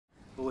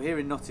Well, we're here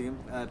in Nottingham,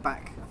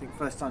 back, I think,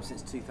 first time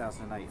since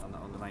 2008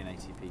 on the main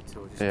ATP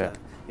Tour. Just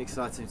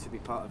exciting to be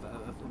part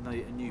of a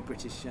new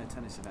British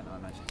tennis event, I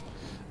imagine.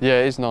 Yeah,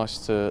 it is nice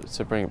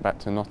to bring it back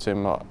to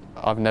Nottingham.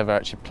 I've never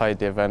actually played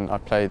the event. I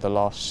played the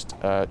last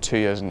 2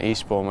 years in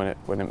Eastbourne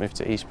when it moved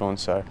to Eastbourne,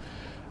 so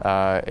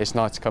it's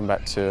nice to come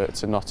back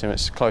to Nottingham.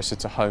 It's closer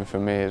to home for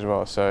me as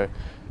well, so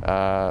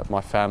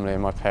my family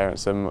and my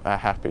parents are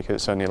happy because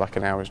it's only like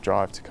an hour's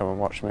drive to come and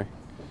watch me.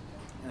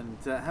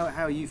 And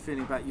how are you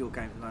feeling about your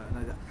game at the moment? I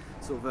know that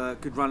sort of a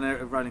good run out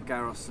of Roland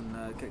Garros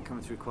and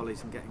coming through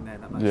qualies and getting there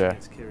that match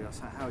against Kyrgios.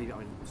 How are you? I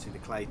mean, obviously the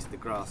clay to the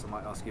grass. I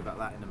might ask you about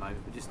that in a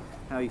moment, but just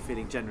how are you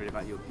feeling generally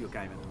about your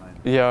game at the moment?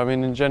 Yeah, I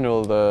mean, in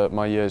general,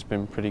 my year's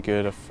been pretty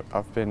good.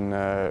 I've been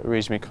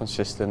reasonably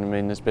consistent. I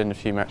mean, there's been a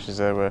few matches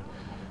there where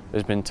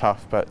it's been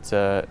tough, but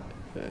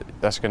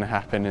that's going to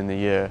happen in the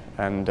year.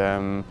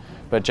 And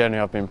but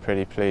generally, I've been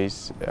pretty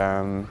pleased.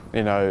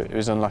 You know, it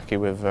was unlucky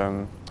with,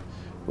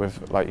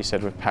 like you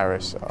said, with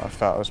Paris. I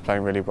felt I was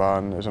playing really well,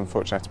 and it was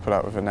unfortunate I had to pull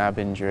out with an ab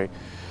injury.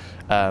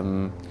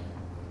 And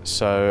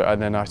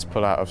then I had to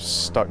pull out of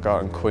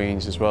Stuttgart and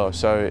Queens as well.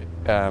 So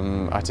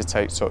I had to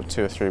take sort of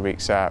 2 or 3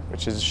 weeks out,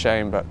 which is a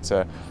shame,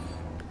 but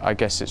I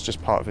guess it's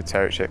just part of the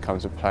territory that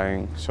comes with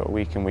playing sort of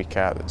week in, week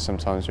out, that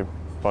sometimes your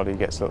body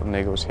gets little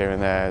niggles here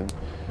and there, and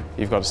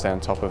you've got to stay on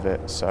top of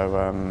it. So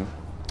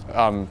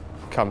I'm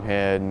come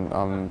here and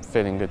I'm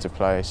feeling good to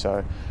play.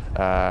 So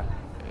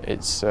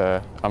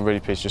I'm really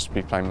pleased just to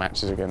be playing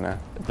matches again now.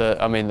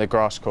 I mean, the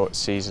grass court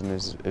season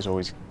is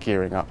always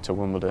gearing up to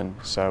Wimbledon,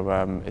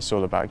 so it's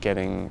all about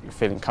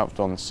feeling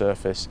comfortable on the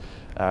surface,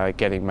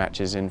 getting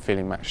matches in,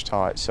 feeling match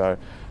tight. So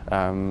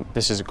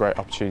this is a great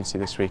opportunity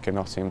this week in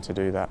Nottingham to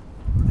do that.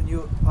 And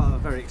you're part of a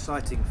very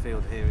exciting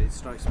field here. It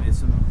strikes me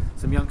as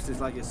some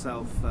youngsters like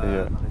yourself,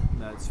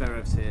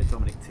 Zverev's here,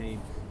 Dominic Thiem,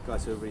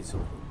 guys who are really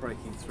sort of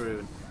breaking through,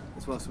 and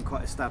as well some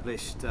quite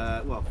established,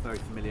 well, very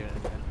familiar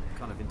and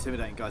kind of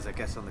intimidating guys, I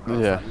guess, on the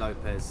grass, like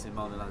Lopez,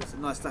 Simon and others. It's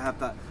nice to have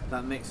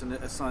that mix, and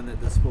a sign that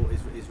the sport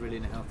is really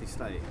in a healthy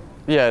state.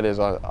 Yeah, it is.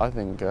 I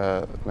think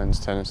men's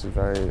tennis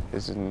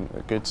is in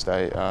a good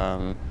state.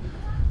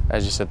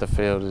 As you said, the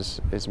field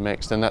is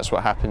mixed, and that's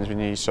what happens when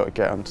you sort of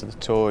get onto the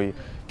tour. You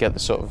get the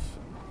sort of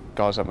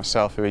guys like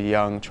myself who are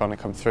young trying to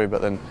come through,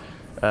 but then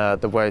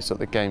the way sort of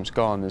the game's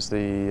gone is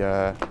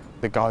the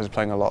guys are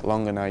playing a lot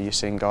longer now. You're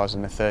seeing guys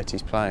in their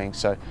 30s playing,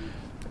 so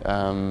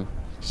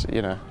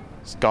you know,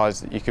 it's guys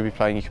that you could be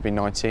playing. You could be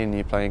 19 and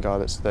you're playing a guy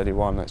that's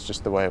 31. That's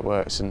just the way it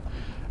works,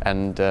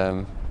 and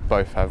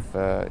both have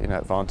you know,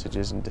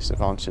 advantages and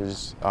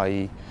disadvantages,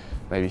 i.e.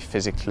 maybe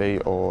physically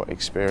or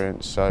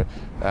experience. So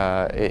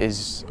it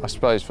is, I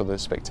suppose, for the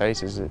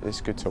spectators, it's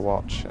good to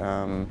watch.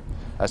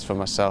 As for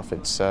myself,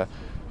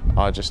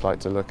 I just like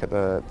to look at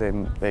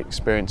the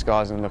experienced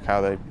guys and look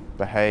how they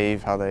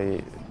behave, how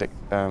they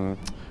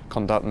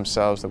conduct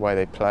themselves, the way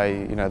they play.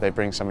 You know, they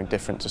bring something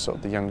different to sort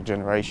of the younger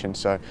generation.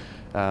 So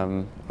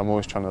I'm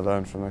always trying to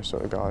learn from those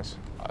sort of guys.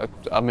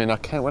 I mean,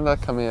 when did I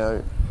come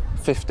here?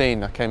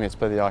 15. I came here to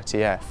play the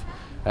ITF.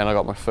 And I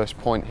got my first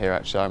point here,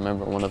 actually. I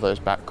remember one of those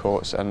back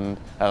courts, and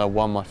I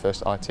won my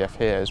first ITF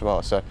here as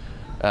well. So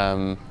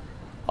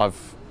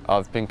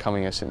I've been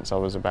coming here since I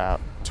was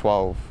about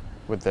 12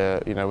 with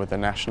the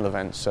national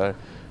events. So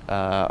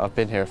I've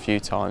been here a few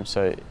times.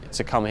 So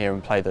to come here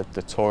and play the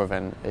tour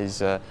event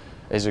is a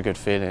good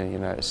feeling. You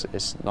know,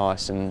 it's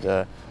nice. And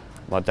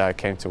my dad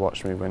came to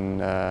watch me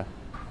when I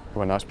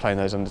was playing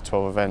those under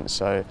 12 events.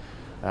 So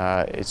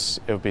it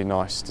would be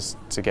nice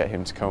to get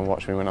him to come and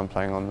watch me when I'm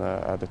playing on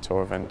the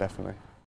tour event, definitely.